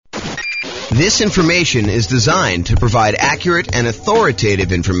This information is designed to provide accurate and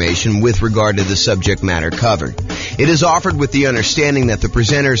authoritative information with regard to the subject matter covered. It is offered with the understanding that the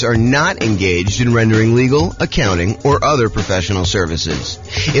presenters are not engaged in rendering legal, accounting, or other professional services.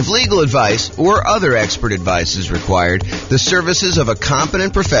 If legal advice or other expert advice is required, the services of a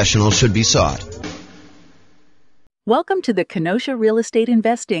competent professional should be sought. Welcome to the Kenosha Real Estate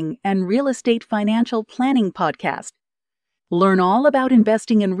Investing and Real Estate Financial Planning Podcast. Learn all about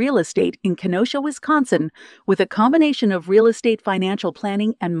investing in real estate in Kenosha, Wisconsin, with a combination of real estate financial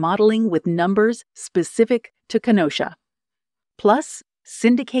planning and modeling with numbers specific to Kenosha. Plus,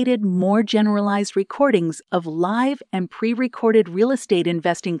 syndicated, more generalized recordings of live and pre-recorded real estate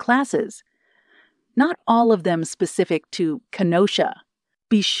investing classes. Not all of them specific to Kenosha.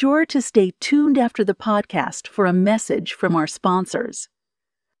 Be sure to stay tuned after the podcast for a message from our sponsors.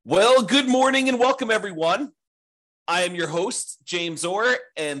 Well, good morning and welcome, everyone. I am your host, James Orr,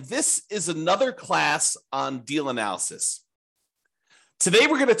 and this is another class on deal analysis. Today,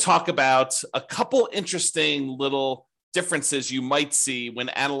 we're going to talk about a couple interesting little differences you might see when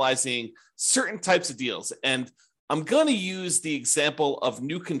analyzing certain types of deals. And I'm going to use the example of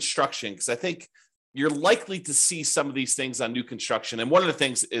new construction because I think you're likely to see some of these things on new construction. And one of the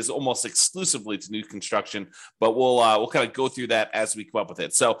things is almost exclusively to new construction, but we'll kind of go through that as we come up with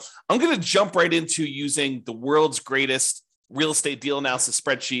it. So I'm going to jump right into using the world's greatest real estate deal analysis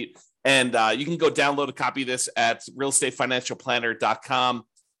spreadsheet. And you can go download a copy of this at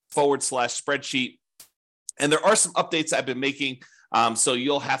realestatefinancialplanner.com/spreadsheet. And there are some updates I've been making. So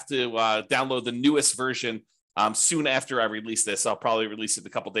you'll have to download the newest version soon after I release this. I'll probably release it in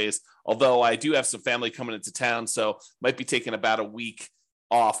a couple days, although I do have some family coming into town, so might be taking about a week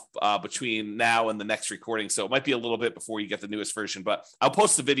off between now and the next recording. So it might be a little bit before you get the newest version, but I'll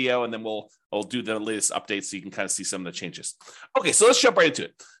post the video and then we'll do the latest updates so you can kind of see some of the changes. Okay, so let's jump right into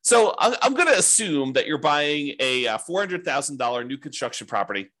it. So I'm going to assume that you're buying a $400,000 new construction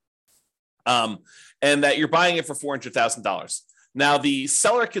property and that you're buying it for $400,000. Now, the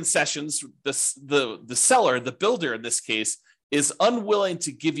seller concessions, the seller, the builder in this case, is unwilling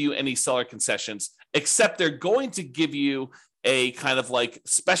to give you any seller concessions, except they're going to give you a kind of like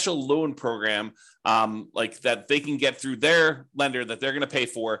special loan program like that they can get through their lender that they're going to pay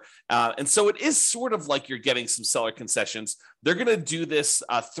for. And so it is sort of like you're getting some seller concessions. They're going to do this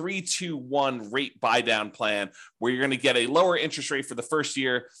 3-2-1 rate buy down plan where you're going to get a lower interest rate for the first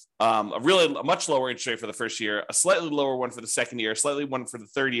year, a much lower interest rate for the first year, a slightly lower one for the second year, slightly one for the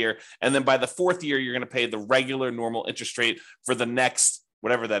third year. And then by the fourth year, you're going to pay the regular normal interest rate for the next,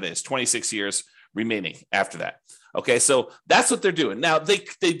 whatever that is, 26 years remaining after that. Okay, so that's what they're doing. Now, they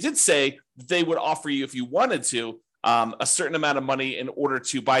did say they would offer you, if you wanted to, a certain amount of money in order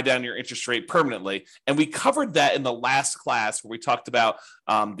to buy down your interest rate permanently. And we covered that in the last class where we talked about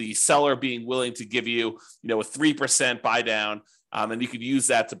the seller being willing to give you, a 3% buy down, and you could use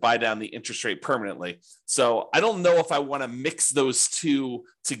that to buy down the interest rate permanently. So I don't know if I want to mix those two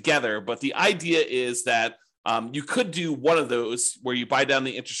together, but the idea is that you could do one of those where you buy down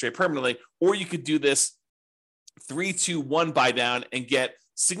the interest rate permanently, or you could do this 3-2-1 buy down and get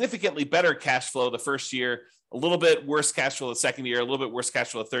significantly better cash flow the first year, a little bit worse cash flow the second year, a little bit worse cash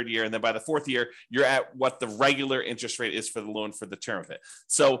flow the third year. And then by the fourth year, you're at what the regular interest rate is for the loan for the term of it.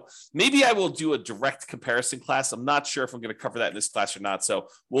 So maybe I will do a direct comparison class. I'm not sure if I'm going to cover that in this class or not. So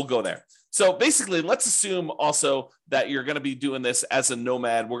we'll go there. So basically, let's assume also that you're going to be doing this as a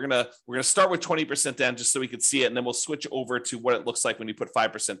nomad. We're going to start with 20% down just so we can see it. And then we'll switch over to what it looks like when you put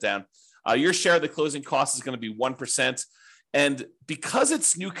 5% down. Your share of the closing cost is going to be 1%. And because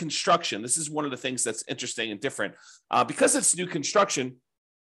it's new construction, this is one of the things that's interesting and different. Because it's new construction,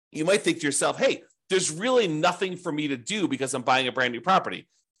 you might think to yourself, hey, there's really nothing for me to do because I'm buying a brand new property.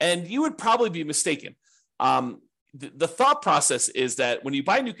 And you would probably be mistaken. The thought process is that when you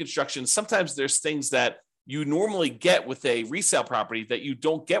buy new construction, sometimes there's things that you normally get with a resale property that you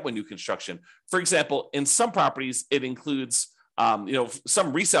don't get with new construction. For example, in some properties, it includes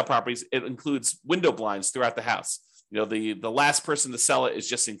some resale properties, it includes window blinds throughout the house. The last person to sell it is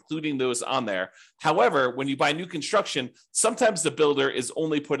just including those on there. However, when you buy new construction, sometimes the builder is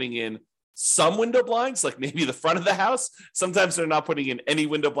only putting in some window blinds, like maybe the front of the house. Sometimes they're not putting in any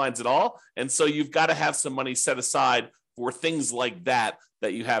window blinds at all. And so you've got to have some money set aside for things like that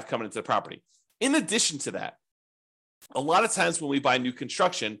you have coming into the property. In addition to that, a lot of times when we buy new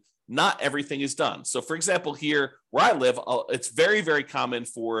construction, not everything is done. So for example, here where I live, it's very, very common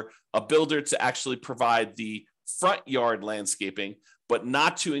for a builder to actually provide the front yard landscaping, but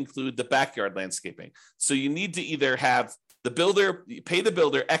not to include the backyard landscaping. So you need to either have pay the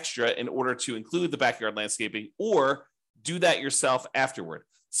builder extra in order to include the backyard landscaping, or do that yourself afterward.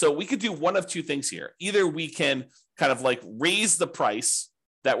 So we could do one of two things here. Either we can kind of like raise the price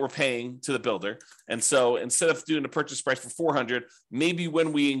that we're paying to the builder. And so instead of doing a purchase price for $400, maybe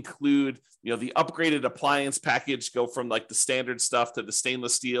when we include, the upgraded appliance package, go from like the standard stuff to the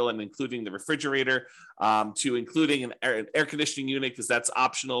stainless steel and including the refrigerator, to including an air conditioning unit, because that's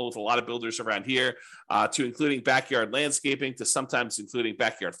optional with a lot of builders around here, to including backyard landscaping, to sometimes including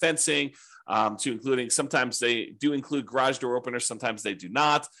backyard fencing, to including, sometimes they do include garage door openers, sometimes they do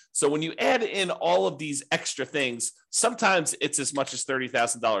not. So when you add in all of these extra things, sometimes it's as much as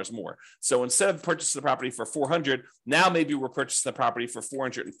 $30,000 more. So instead of purchasing the property for $400, now maybe we're purchasing the property for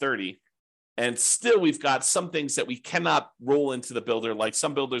 $430. And still we've got some things that we cannot roll into the builder. Like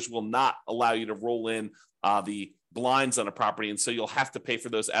some builders will not allow you to roll in the blinds on a property. And so you'll have to pay for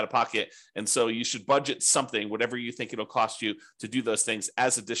those out of pocket. And so you should budget something, whatever you think it'll cost you to do those things,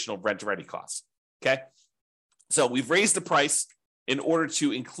 as additional rent ready costs. Okay. So we've raised the price in order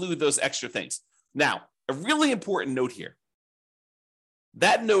to include those extra things. Now, a really important note here.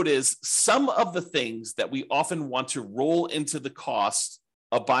 That note is some of the things that we often want to roll into the cost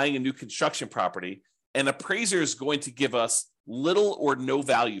of buying a new construction property, an appraiser is going to give us little or no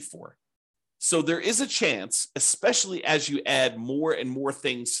value for. So there is a chance, especially as you add more and more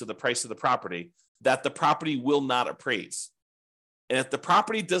things to the price of the property, that the property will not appraise. And if the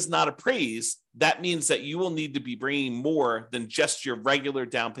property does not appraise, that means that you will need to be bringing more than just your regular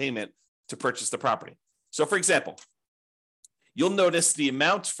down payment to purchase the property. So for example, you'll notice the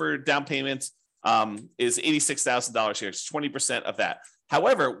amount for down payment is $86,000 here. It's 20% of that.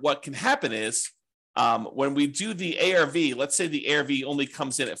 However, what can happen is when we do the ARV, let's say the ARV only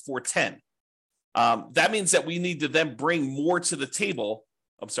comes in at $410. That means that we need to then bring more to the table.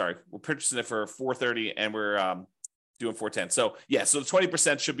 I'm sorry, we're purchasing it for $430 and we're doing $410. So yeah, so the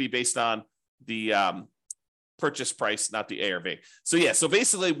 20% should be based on the purchase price, not the ARV. So yeah, so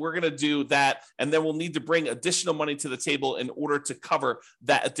basically we're going to do that, and then we'll need to bring additional money to the table in order to cover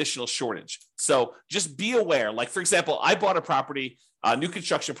that additional shortage. So just be aware. Like for example, I bought a property, a new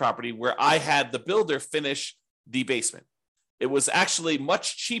construction property, where I had the builder finish the basement. It was actually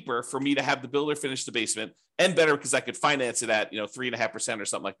much cheaper for me to have the builder finish the basement, and better because I could finance it at 3.5% or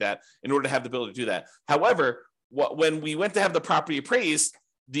something like that in order to have the builder do that. However, when we went to have the property appraised,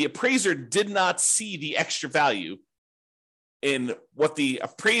 the appraiser did not see the extra value in what the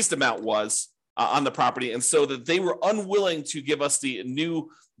appraised amount was on the property, and so that they were unwilling to give us the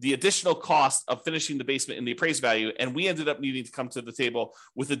additional cost of finishing the basement in the appraised value, and we ended up needing to come to the table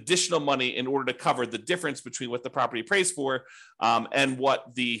with additional money in order to cover the difference between what the property appraised for and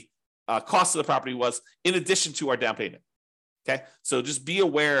what the cost of the property was, in addition to our down payment. Okay, so just be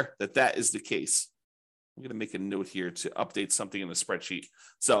aware that that is the case. I'm going to make a note here to update something in the spreadsheet,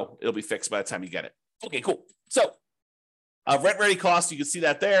 so it'll be fixed by the time you get it. Okay, cool. So rent ready cost, you can see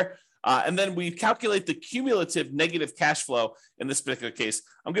that there. And then we calculate the cumulative negative cash flow in this particular case.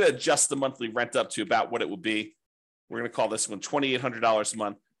 I'm going to adjust the monthly rent up to about what it would be. We're going to call this one $2,800 a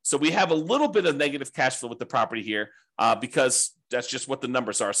month. So we have a little bit of negative cash flow with the property here because that's just what the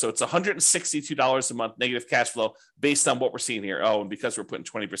numbers are. So it's $162 a month negative cash flow based on what we're seeing here. Oh, and because we're putting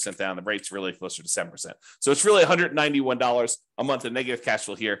 20% down, the rate's really closer to 7%. So it's really $191 a month of negative cash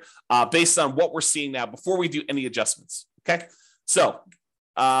flow here based on what we're seeing now before we do any adjustments. Okay, so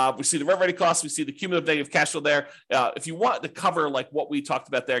we see the rent ready costs, we see the cumulative negative cash flow there. If you want to cover like what we talked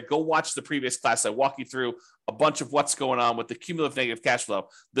about there, go watch the previous class. I walk you through a bunch of what's going on with the cumulative negative cash flow.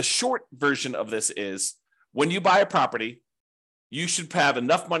 The short version of this is when you buy a property, you should have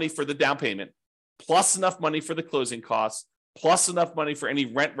enough money for the down payment, plus enough money for the closing costs, plus enough money for any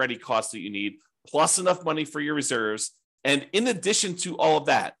rent ready costs that you need, plus enough money for your reserves. And in addition to all of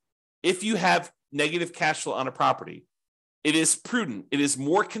that, if you have negative cash flow on a property, it is prudent, it is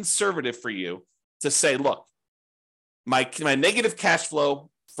more conservative for you to say, look, my negative cash flow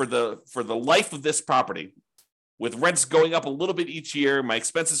for the life of this property, with rents going up a little bit each year, my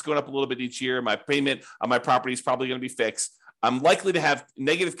expenses going up a little bit each year, my payment on my property is probably going to be fixed. I'm likely to have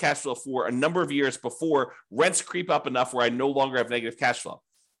negative cash flow for a number of years before rents creep up enough where I no longer have negative cash flow.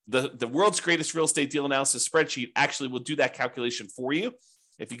 The world's greatest real estate deal analysis spreadsheet actually will do that calculation for you.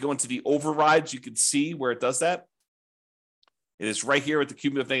 If you go into the overrides, you can see where it does that. It is right here with the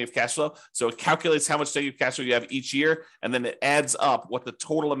cumulative negative cash flow. So it calculates how much negative cash flow you have each year, and then it adds up what the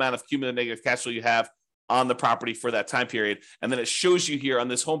total amount of cumulative negative cash flow you have on the property for that time period. And then it shows you here on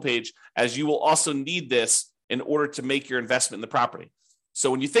this homepage, as you will also need this in order to make your investment in the property.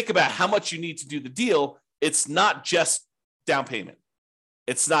 So when you think about how much you need to do the deal, it's not just down payment.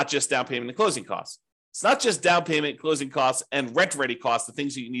 It's not just down payment and closing costs. It's not just down payment, closing costs, and rent ready costs, the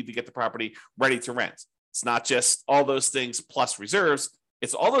things that you need to get the property ready to rent. It's not just all those things plus reserves.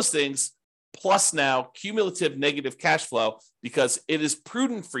 It's all those things plus now cumulative negative cash flow, because it is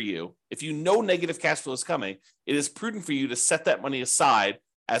prudent for you, if you know negative cash flow is coming, it is prudent for you to set that money aside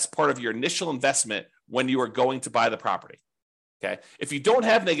as part of your initial investment when you are going to buy the property. Okay. If you don't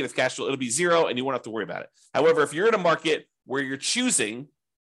have negative cash flow, it'll be zero and you won't have to worry about it. However, if you're in a market where you're choosing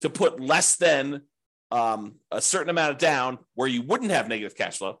to put less than a certain amount of down where you wouldn't have negative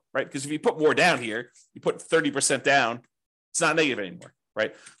cash flow, right? Because if you put more down here, you put 30% down, it's not negative anymore,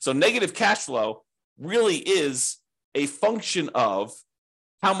 right? So negative cash flow really is a function of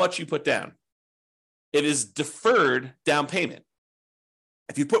how much you put down. It is deferred down payment.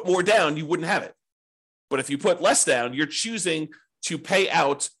 If you put more down, you wouldn't have it. But if you put less down, you're choosing to pay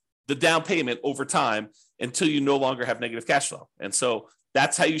out the down payment over time until you no longer have negative cash flow. And so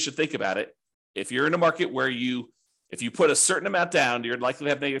that's how you should think about it. If you're in a market where if you put a certain amount down, you're likely to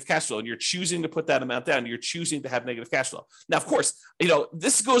have negative cash flow, and you're choosing to put that amount down, you're choosing to have negative cash flow. Now, of course,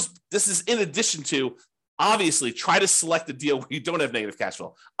 this is in addition to, obviously, try to select a deal where you don't have negative cash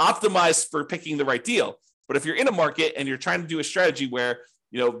flow. Optimize for picking the right deal. But if you're in a market and you're trying to do a strategy where,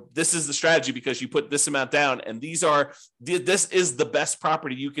 this is the strategy because you put this amount down, and this is the best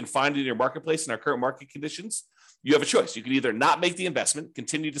property you can find in your marketplace in our current market conditions, you have a choice. You can either not make the investment,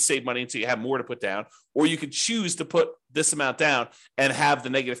 continue to save money until you have more to put down, or you could choose to put this amount down and have the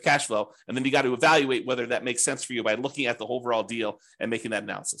negative cash flow. And then you got to evaluate whether that makes sense for you by looking at the overall deal and making that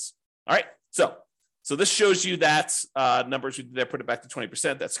analysis. All right. So this shows you that numbers we did there, put it back to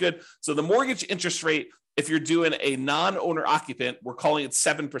 20%. That's good. So the mortgage interest rate, if you're doing a non-owner occupant, we're calling it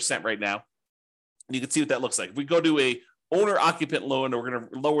 7% right now. And you can see what that looks like. If we go to a owner occupant loan, we're going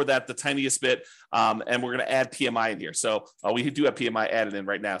to lower that the tiniest bit, and we're going to add PMI in here. So we do have PMI added in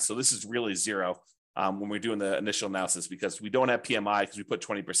right now. So this is really zero when we're doing the initial analysis, because we don't have PMI because we put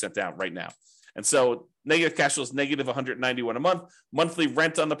 20% down right now. And so negative cash flow is negative $191 a month. Monthly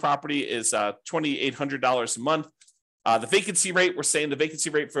rent on the property is $2,800 a month. The vacancy rate, we're saying the vacancy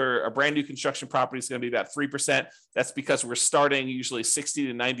rate for a brand new construction property is going to be about 3%. That's because we're starting usually 60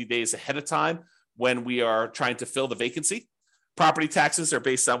 to 90 days ahead of time when we are trying to fill the vacancy. Property taxes are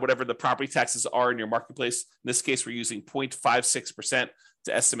based on whatever the property taxes are in your marketplace. In this case, we're using 0.56%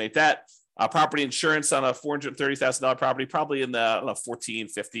 to estimate that. Property insurance on a $430,000 property, probably in the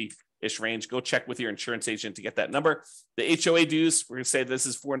 $1,450-ish range. Go check with your insurance agent to get that number. The HOA dues, we're going to say this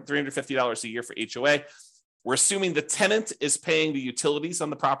is $350 a year for HOA. We're assuming the tenant is paying the utilities on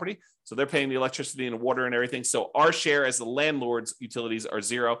the property. So they're paying the electricity and water and everything. So our share as the landlord's utilities are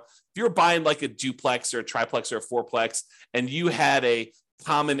zero. If you're buying like a duplex or a triplex or a fourplex, and you had a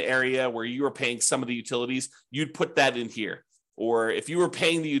common area where you were paying some of the utilities, you'd put that in here. Or if you were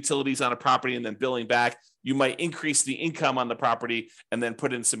paying the utilities on a property and then billing back, you might increase the income on the property and then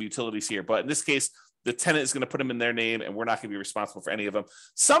put in some utilities here. But in this case, the tenant is going to put them in their name, and we're not going to be responsible for any of them.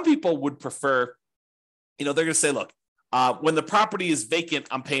 Some people would prefer, they're going to say, look, when the property is vacant,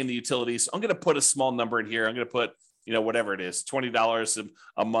 I'm paying the utilities. I'm going to put a small number in here. I'm going to put, whatever it is, $20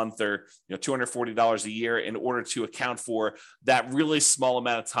 a month or, $240 a year in order to account for that really small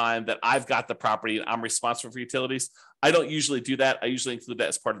amount of time that I've got the property and I'm responsible for utilities. I don't usually do that. I usually include that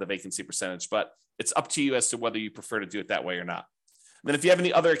as part of the vacancy percentage, but it's up to you as to whether you prefer to do it that way or not. And then if you have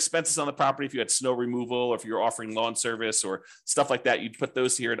any other expenses on the property, if you had snow removal, or if you're offering lawn service or stuff like that, you'd put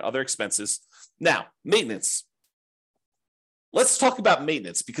those here in other expenses. Now, maintenance. Let's talk about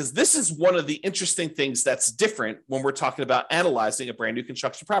maintenance, because this is one of the interesting things that's different when we're talking about analyzing a brand new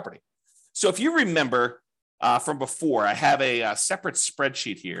construction property. So if you remember from before, I have a separate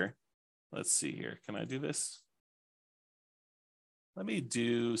spreadsheet here. Let's see here. Can I do this? Let me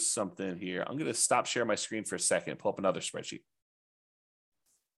do something here. I'm going to stop sharing my screen for a second, pull up another spreadsheet.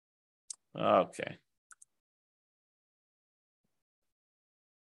 Okay.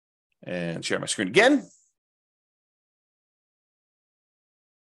 And share my screen again.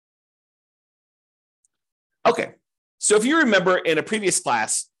 Okay. So if you remember in a previous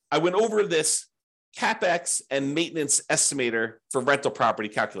class, I went over this CapEx and maintenance estimator for rental property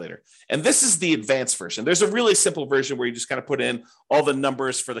calculator. And this is the advanced version. There's a really simple version where you just kind of put in all the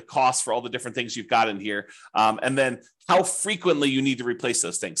numbers for the cost for all the different things you've got in here. And then how frequently you need to replace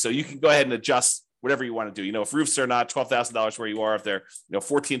those things. So you can go ahead and adjust whatever you want to do. If roofs are not $12,000 where you are, if they're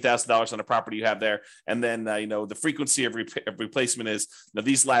 $14,000 on a property you have there, and then the frequency of replacement is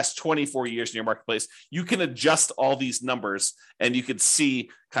these last 24 years in your marketplace, you can adjust all these numbers and you can see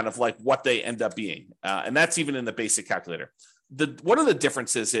kind of like what they end up being, and that's even in the basic calculator. One of the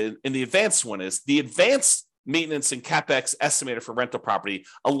differences in the advanced one is the advanced maintenance and CapEx estimator for rental property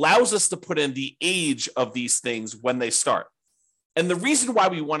allows us to put in the age of these things when they start. And the reason why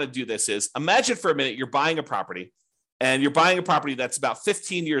we want to do this is, imagine for a minute you're buying a property and you're buying a property that's about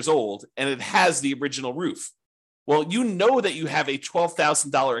 15 years old and it has the original roof. Well, you know that you have a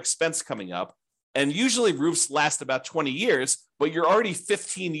 $12,000 expense coming up, and usually roofs last about 20 years, but you're already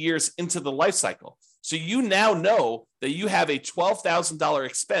 15 years into the life cycle. So you now know that you have a $12,000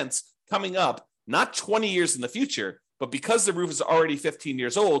 expense coming up, not 20 years in the future, but because the roof is already 15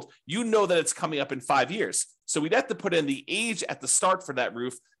 years old, you know that it's coming up in 5 years. So we'd have to put in the age at the start for that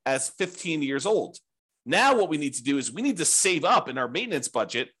roof as 15 years old. Now what we need to do is we need to save up in our maintenance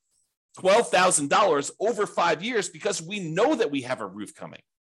budget $12,000 over 5 years because we know that we have a roof coming,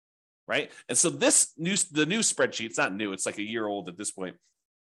 right? And so the new spreadsheet, it's not new, it's like a year old at this point.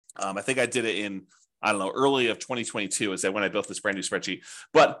 I think I did it in, early of 2022 is that when I built this brand new spreadsheet.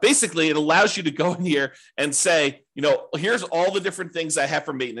 But basically, it allows you to go in here and say, here's all the different things I have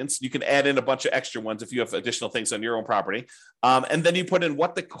for maintenance. You can add in a bunch of extra ones if you have additional things on your own property. And then you put in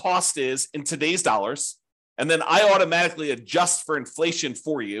what the cost is in today's dollars. And then I automatically adjust for inflation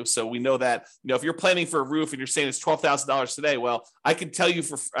for you. So we know that, if you're planning for a roof and you're saying it's $12,000 today, well, I can tell you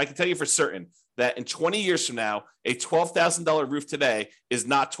for certain that in 20 years from now, a $12,000 roof today is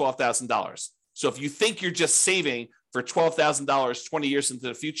not $12,000. So if you think you're just saving for $12,000 20 years into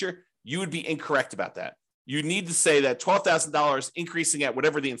the future, you would be incorrect about that. You need to say that $12,000 increasing at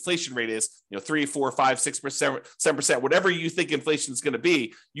whatever the inflation rate is, 3, 4, 5, 6%, 7%, whatever you think inflation is going to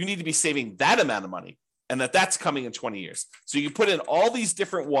be, you need to be saving that amount of money, and that's coming in 20 years. So you put in all these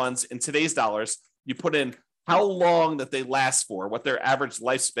different ones in today's dollars, you put in how long that they last for, what their average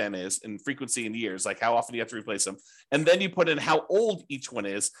lifespan is in frequency in years, like how often you have to replace them. And then you put in how old each one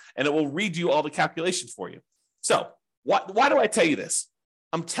is, and it will redo all the calculations for you. So why do I tell you this?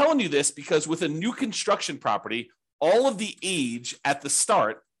 I'm telling you this because with a new construction property, all of the age at the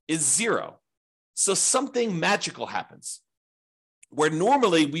start is 0. So something magical happens where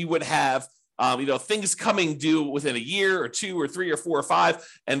normally we would have things coming due within a year or 2 or 3 or 4 or 5,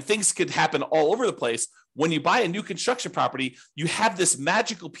 and things could happen all over the place. When you buy a new construction property, you have this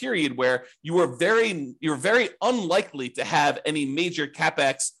magical period where you're very unlikely to have any major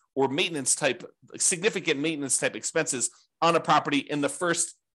CapEx or significant maintenance type expenses on a property in the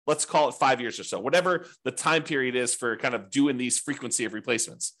first, let's call it 5 years or so, whatever the time period is for kind of doing these frequency of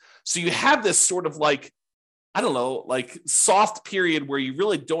replacements. So you have this sort of soft period where you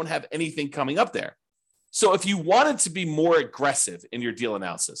really don't have anything coming up there. So if you wanted to be more aggressive in your deal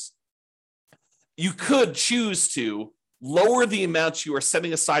analysis, you could choose to lower the amounts you are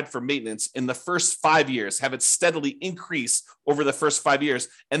setting aside for maintenance in the first 5 years, have it steadily increase over the first 5 years,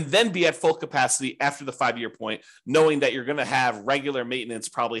 and then be at full capacity after the 5-year point, knowing that you're going to have regular maintenance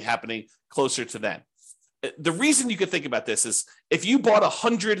probably happening closer to then. The reason you could think about this is if you bought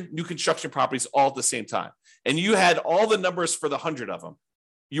 100 new construction properties all at the same time, and you had all the numbers for the 100 of them,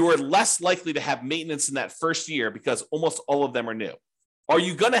 you are less likely to have maintenance in that first year because almost all of them are new. Are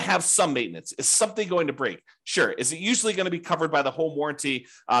you going to have some maintenance? Is something going to break? Sure. Is it usually going to be covered by the home warranty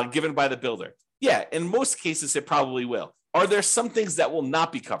given by the builder? Yeah, in most cases, it probably will. Are there some things that will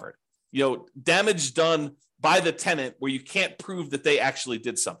not be covered? Damage done by the tenant where you can't prove that they actually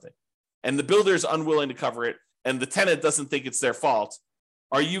did something, and the builder is unwilling to cover it, and the tenant doesn't think it's their fault.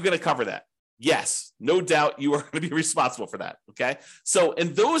 Are you going to cover that? Yes, no doubt you are going to be responsible for that. Okay. So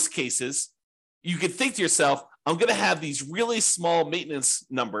in those cases, you could think to yourself, I'm going to have these really small maintenance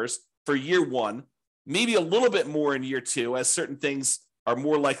numbers for year 1, maybe a little bit more in year 2, as certain things are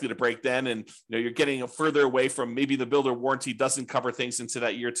more likely to break then. And you're getting further away from maybe the builder warranty doesn't cover things into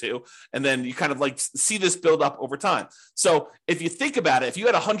that year 2. And then you kind of see this build up over time. So if you think about it, if you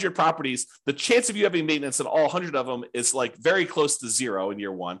had 100 properties, the chance of you having maintenance in all 100 of them is very close to 0 in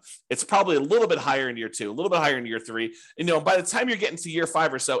year 1. It's probably a little bit higher in year 2, a little bit higher in year 3. And by the time you're getting to year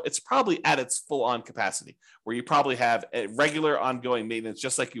 5 or so, it's probably at its full on capacity where you probably have a regular ongoing maintenance,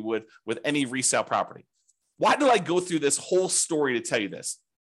 just like you would with any resale property. Why do I go through this whole story to tell you this?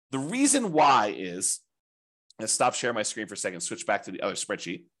 The reason why is, let's stop sharing my screen for a second, switch back to the other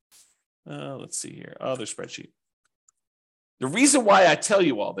spreadsheet. Let's see here, other spreadsheet. The reason why I tell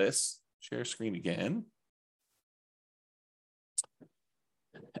you all this, share screen again,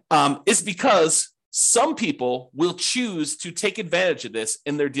 is because some people will choose to take advantage of this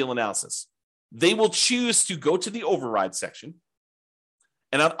in their deal analysis. They will choose to go to the override section.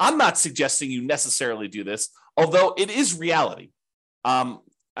 And I'm not suggesting you necessarily do this, although it is reality.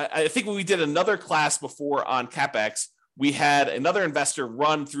 I think when we did another class before on CapEx, we had another investor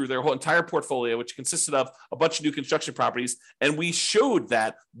run through their whole entire portfolio, which consisted of a bunch of new construction properties. And we showed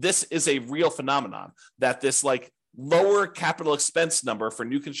that this is a real phenomenon, that this lower capital expense number for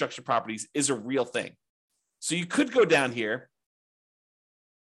new construction properties is a real thing. So you could go down here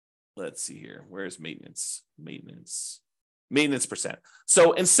let's see here. Where's maintenance? Maintenance percent.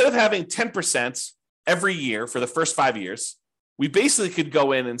 So instead of having 10% every year for the first 5 years, we basically could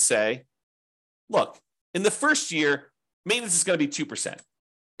go in and say, look, in the first year, maintenance is going to be 2%.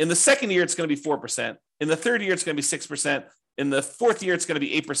 In the second year, it's going to be 4%. In the third year, it's going to be 6%. In the fourth year, it's going to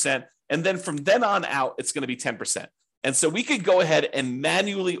be 8%. And then from then on out, it's going to be 10%. And so we could go ahead and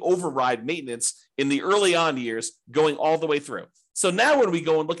manually override maintenance in the early on years going all the way through. So now when we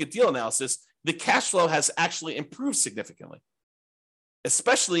go and look at deal analysis, the cash flow has actually improved significantly,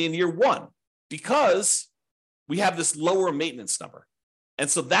 especially in year one, because we have this lower maintenance number. And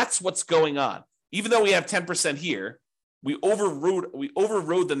so that's what's going on. Even though we have 10% here, we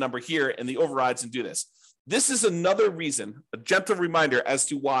overrode the number here in the overrides and do this. This is another reason, a gentle reminder as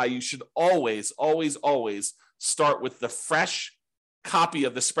to why you should always, always, always start with the fresh copy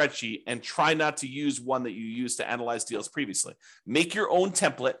of the spreadsheet and try not to use one that you used to analyze deals previously. Make your own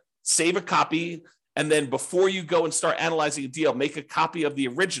template, save a copy, and then before you go and start analyzing a deal, make a copy of the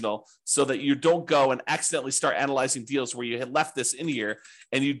original so that you don't go and accidentally start analyzing deals where you had left this in here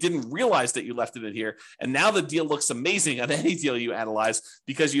and you didn't realize that you left it in here. And now the deal looks amazing on any deal you analyze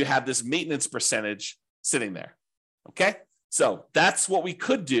because you have this maintenance percentage sitting there. Okay? So that's what we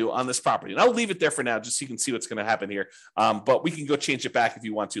could do on this property. And I'll leave it there for now just so you can see what's going to happen here. But we can go change it back if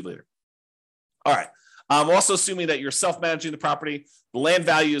you want to later. All right. I'm also assuming that you're self-managing the property. The land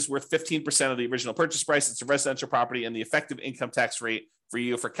value is worth 15% of the original purchase price. It's a residential property, and the effective income tax rate for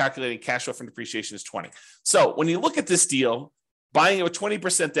you for calculating cash flow from depreciation is 20. So when you look at this deal, buying it with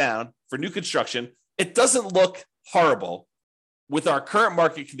 20% down for new construction, it doesn't look horrible with our current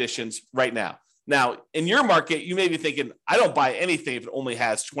market conditions right now. Now, in your market, you may be thinking, I don't buy anything if it only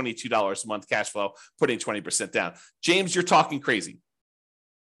has $22 a month cash flow, putting 20% down. James, you're talking crazy.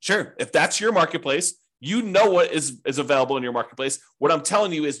 Sure, if that's your marketplace, you know what is available in your marketplace. What I'm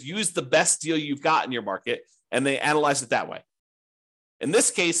telling you is use the best deal you've got in your market, and they analyze it that way. In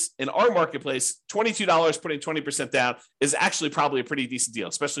this case, in our marketplace, $22 putting 20% down is actually probably a pretty decent deal,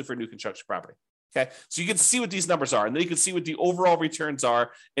 especially for a new construction property. Okay, so you can see what these numbers are, and then you can see what the overall returns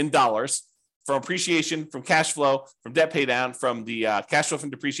are in dollars from appreciation, from cash flow, from debt pay down, from the cash flow from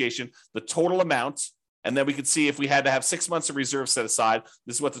depreciation, the total amount. And then we could see if we had to have 6 months of reserves set aside,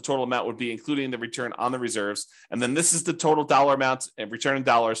 this is what the total amount would be, including the return on the reserves. And then this is the total dollar amount and return in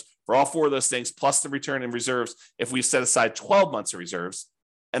dollars for all four of those things, plus the return in reserves if we set aside 12 months of reserves.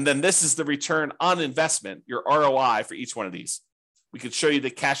 And then this is the return on investment, your ROI for each one of these. We could show you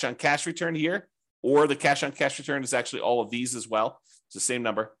the cash on cash return here, or the cash on cash return is actually all of these as well. It's the same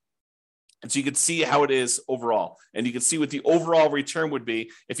number. And so you can see how it is overall. And you can see what the overall return would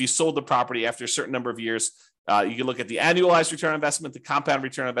be if you sold the property after a certain number of years. You can look at the annualized return on investment, the compound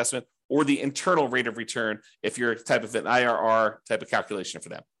return on investment, or the internal rate of return if you're type of an IRR type of calculation for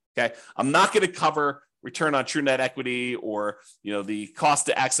them. Okay. I'm not going to cover return on true net equity or the cost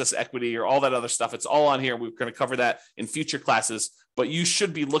to access equity or all that other stuff. It's all on here. We're going to cover that in future classes, but you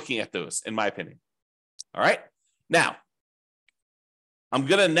should be looking at those, in my opinion. All right. Now, I'm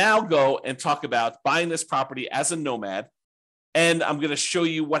going to now go and talk about buying this property as a nomad, and I'm going to show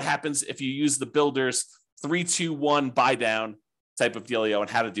you what happens if you use the builder's 3-2-1 buy down type of dealio and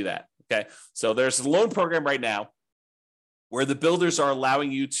how to do that. Okay, so there's a loan program right now where the builders are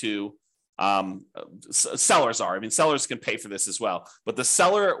allowing you to, sellers are. I mean, sellers can pay for this as well, but the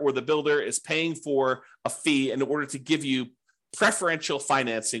seller or the builder is paying for a fee in order to give you preferential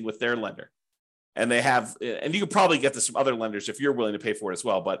financing with their lender. And they have, and you can probably get this from other lenders if you're willing to pay for it as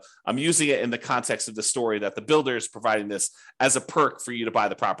well. But I'm using it in the context of the story that the builder is providing this as a perk for you to buy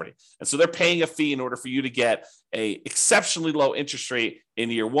the property. And so they're paying a fee in order for you to get a exceptionally low interest rate in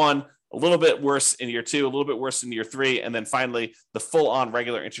year one, a little bit worse in year two, a little bit worse in year three, and then finally the full on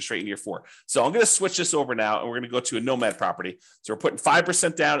regular interest rate in year four. So I'm going to switch this over now, and we're going to go to a nomad property. So we're putting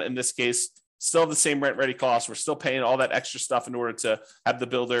 5% down in this case, still the same rent ready cost. We're still paying all that extra stuff in order to have the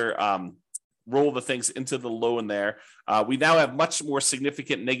builder roll the things into the loan there. We now have much more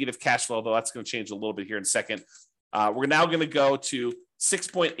significant negative cash flow, though that's going to change a little bit here in a second. We're now going to go to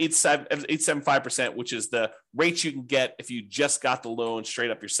 6.875%, which is the rate you can get if you just got the loan straight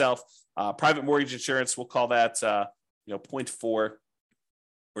up yourself. Private mortgage insurance, we'll call that 0.4 or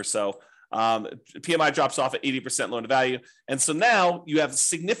so. PMI drops off at 80% loan to value. And so now you have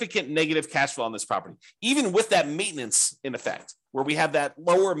significant negative cash flow on this property, even with that maintenance in effect, where we have that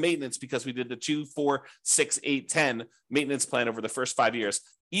lower maintenance because we did the 2, 4, 6, 8, 10 maintenance plan over the first 5 years.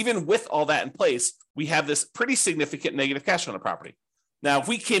 Even with all that in place, we have this pretty significant negative cash on the property. Now, if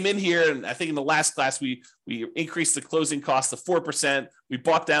we came in here, and I think in the last class, we increased the closing cost to 4%. We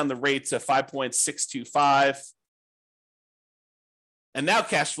brought down the rate to 5.625. And now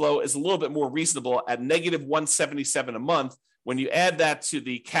cash flow is a little bit more reasonable at negative 177 a month. When you add that to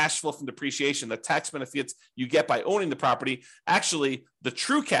the cash flow from depreciation, the tax benefits you get by owning the property, actually the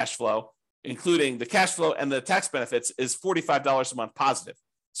true cash flow, including the cash flow and the tax benefits, is $45 a month positive.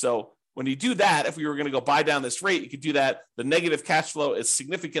 So when you do that, if we were going to go buy down this rate, you could do that. The negative cash flow is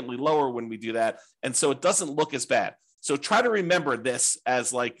significantly lower when we do that. And so it doesn't look as bad. So try to remember this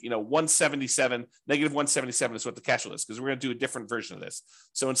as like, 177, negative 177 is what the cash flow is, because we're going to do a different version of this.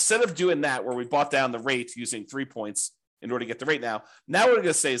 So instead of doing that, where we bought down the rate using 3 points in order to get the rate now what we're going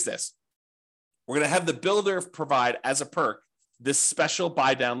to say is this. We're going to have the builder provide as a perk this special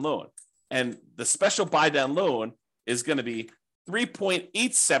buy down loan. And the special buy down loan is going to be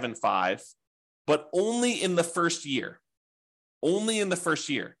 3.875, but only in the first year. Only in the first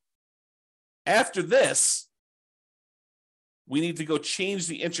year. After this, we need to go change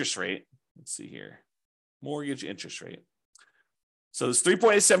the interest rate. Let's see here. Mortgage interest rate. So it's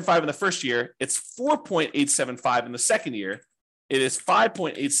 3.875 in the first year. It's 4.875 in the second year. It is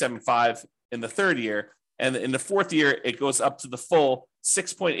 5.875 in the third year. And in the fourth year, it goes up to the full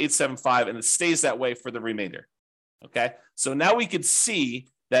 6.875, and it stays that way for the remainder. Okay. So now we could see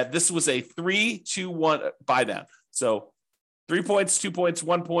that this was a 3-2-1 buy down. So 3 points, 2 points,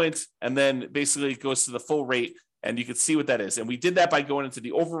 1 point, and then basically it goes to the full rate. And you can see what that is. And we did that by going into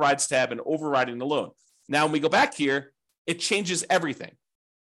the overrides tab and overriding the loan. Now, when we go back here, it changes everything.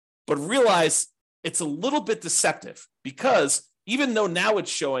 But realize it's a little bit deceptive, because even though now it's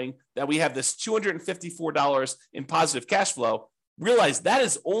showing that we have this $254 in positive cash flow, realize that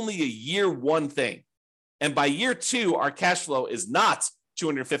is only a year one thing. And by year two, our cash flow is not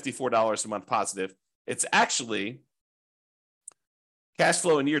 $254 a month positive. It's actually cash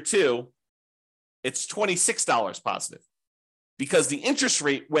flow in year two, it's $26 positive, because the interest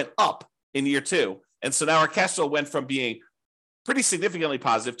rate went up in year two. And so now our cash flow went from being pretty significantly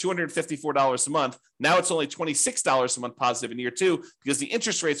positive, $254 a month. Now it's only $26 a month positive in year two, because the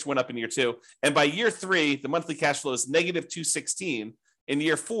interest rates went up in year two. And by year three, the monthly cash flow is negative $216. In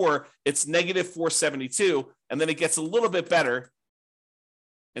year four, it's negative $472. And then it gets a little bit better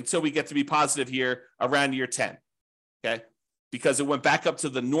until we get to be positive here around year 10. Okay. Because it went back up to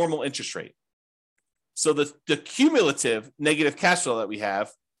the normal interest rate. So the cumulative negative cash flow that we have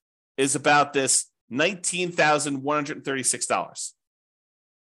is about this $19,136.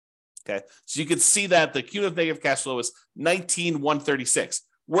 Okay. So you can see that the cumulative negative cash flow is $19,136.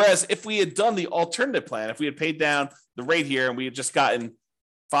 Whereas if we had done the alternative plan, if we had paid down the rate here and we had just gotten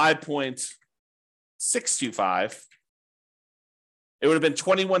 5.625, it would have been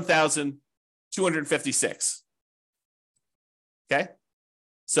 $21,256. Okay.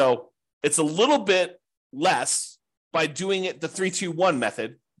 So it's a little bit less by doing it the 3-2-1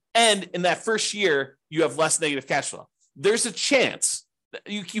 method. And in that first year, you have less negative cash flow. There's a chance,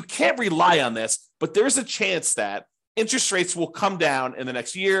 you can't rely on this, but there's a chance that interest rates will come down in the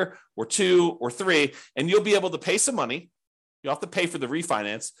next year or two or three, and you'll be able to pay some money. You'll have to pay for the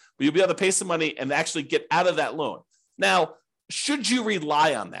refinance, but you'll be able to pay some money and actually get out of that loan. Now, should you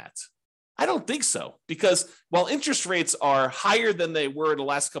rely on that? I don't think so, because while interest rates are higher than they were in the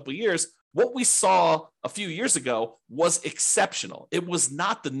last couple of years, what we saw a few years ago was exceptional. It was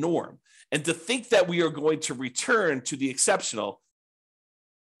not the norm. And to think that we are going to return to the exceptional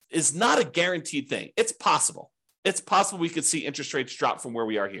is not a guaranteed thing. It's possible. It's possible we could see interest rates drop from where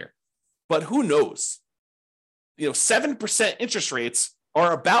we are here. But who knows? 7% interest rates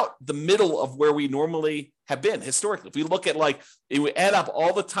are about the middle of where we normally have been historically. If we look at if we add up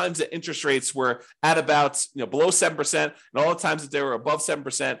all the times that interest rates were at about, below 7% and all the times that they were above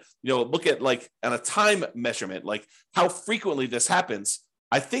 7%, look at on a time measurement, how frequently this happens.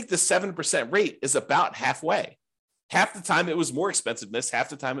 I think the 7% rate is about halfway. Half the time it was more expensive than this, half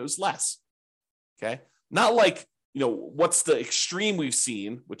the time it was less. Okay. Not what's the extreme we've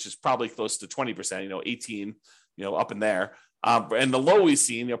seen, which is probably close to 20%, 18, up in there. And the low we've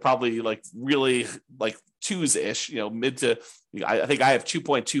seen, probably really twos-ish, mid to, I think I have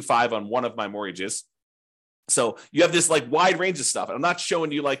 2.25 on one of my mortgages. So you have this wide range of stuff. And I'm not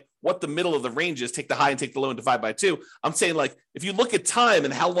showing you what the middle of the range is, take the high and take the low and divide by two. I'm saying if you look at time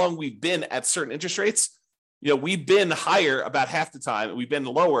and how long we've been at certain interest rates, we've been higher about half the time. We've been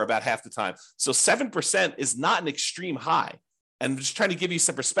lower about half the time. So 7% is not an extreme high. And I'm just trying to give you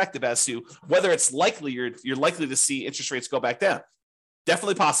some perspective as to whether it's likely you're likely to see interest rates go back down.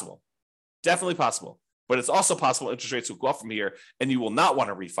 Definitely possible. Definitely possible. But it's also possible interest rates will go up from here and you will not want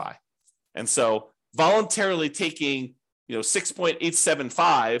to refi. And so voluntarily taking,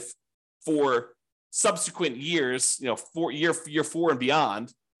 6.875 for subsequent years, for year 4 and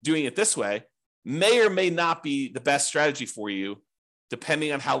beyond, doing it this way may or may not be the best strategy for you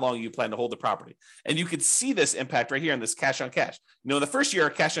depending on how long you plan to hold the property. And you can see this impact right here in this cash on cash. In the first year,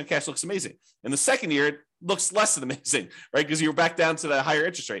 cash on cash looks amazing. In the second year, it looks less than amazing, right? Because you're back down to the higher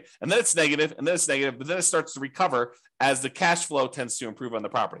interest rate. And then it's negative, and then it's negative, but then it starts to recover as the cash flow tends to improve on the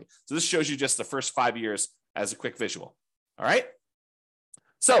property. So this shows you just the first 5 years as a quick visual. All right.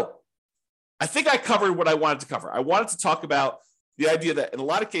 So I think I covered what I wanted to cover. I wanted to talk about the idea that in a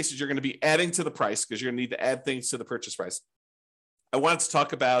lot of cases, you're going to be adding to the price because you're going to need to add things to the purchase price. I wanted to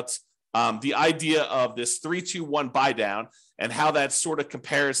talk about the idea of this 3-2-1 buy down and how that sort of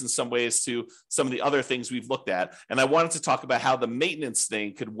compares in some ways to some of the other things we've looked at. And I wanted to talk about how the maintenance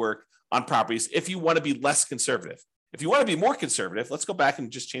thing could work on properties if you want to be less conservative. If you want to be more conservative, let's go back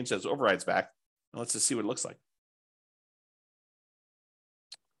and just change those overrides back. And let's just see what it looks like.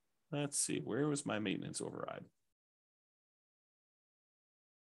 Let's see, where was my maintenance override?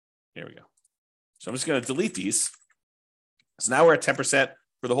 Here we go. So I'm just going to delete these. So now we're at 10%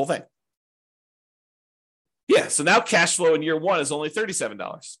 for the whole thing. Yeah, so now cash flow in year one is only $37.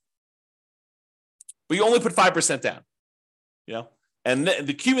 But you only put 5% down. And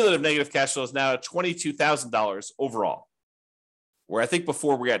the cumulative negative cash flow is now at $22,000 overall, where I think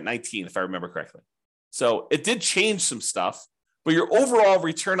before we were at 19, if I remember correctly. So it did change some stuff, but your overall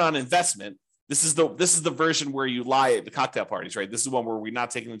return on investment, this is the version where you lie at the cocktail parties, right? This is the one where we're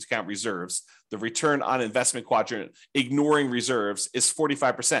not taking into account reserves. The return on investment quadrant, ignoring reserves, is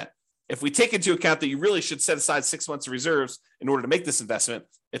 45%. If we take into account that you really should set aside 6 months of reserves in order to make this investment,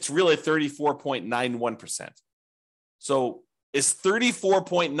 it's really 34.91%. So is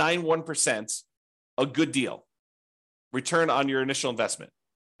 34.91% a good deal? Return on your initial investment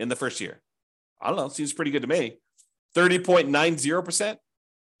in the first year? I don't know. It seems pretty good to me. 30.90%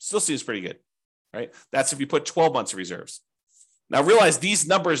 still seems pretty good, right? That's if you put 12 months of reserves. Now realize these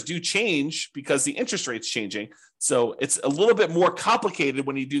numbers do change because the interest rate's changing. So it's a little bit more complicated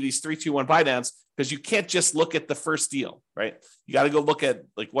when you do these 3-2-1 buy downs because you can't just look at the first deal, right? You got to go look at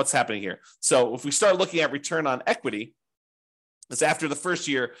like what's happening here. So if we start looking at return on equity, it's after the first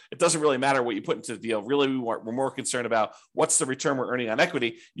year, it doesn't really matter what you put into the deal. Really, we're more concerned about what's the return we're earning on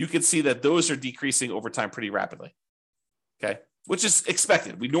equity. You can see that those are decreasing over time pretty rapidly. Okay, which is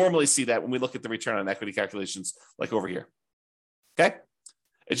expected. We normally see that when we look at the return on equity calculations like over here. Okay,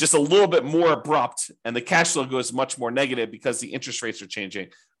 it's just a little bit more abrupt and the cash flow goes much more negative because the interest rates are changing.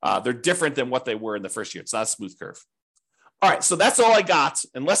 They're different than what they were in the first year. It's not a smooth curve. All right, so that's all I got.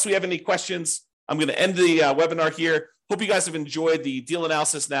 Unless we have any questions, I'm going to end the webinar here. Hope you guys have enjoyed the deal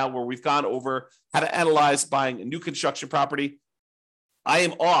analysis now where we've gone over how to analyze buying a new construction property. I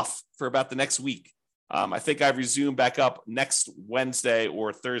am off for about the next week. I think I've resumed back up next Wednesday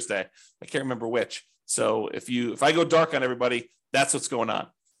or Thursday. I can't remember which. So if I go dark on everybody, that's what's going on.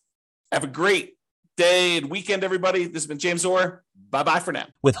 Have a great day and weekend, everybody. This has been James Orr. Bye-bye for now.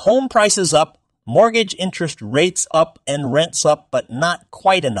 With home prices up, mortgage interest rates up, and rents up, but not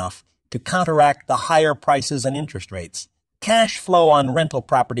quite enough to counteract the higher prices and interest rates, cash flow on rental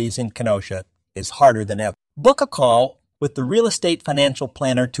properties in Kenosha is harder than ever. Book a call with the Real Estate Financial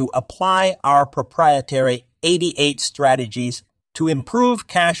Planner to apply our proprietary 88 strategies to improve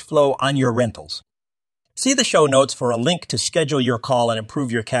cash flow on your rentals. See the show notes for a link to schedule your call and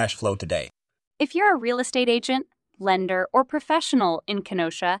improve your cash flow today. If you're a real estate agent, lender, or professional in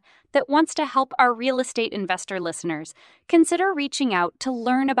Kenosha that wants to help our real estate investor listeners, consider reaching out to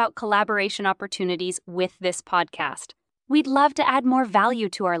learn about collaboration opportunities with this podcast. We'd love to add more value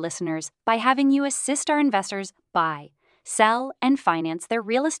to our listeners by having you assist our investors buy, sell, and finance their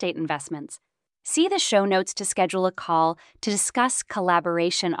real estate investments. See the show notes to schedule a call to discuss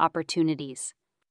collaboration opportunities.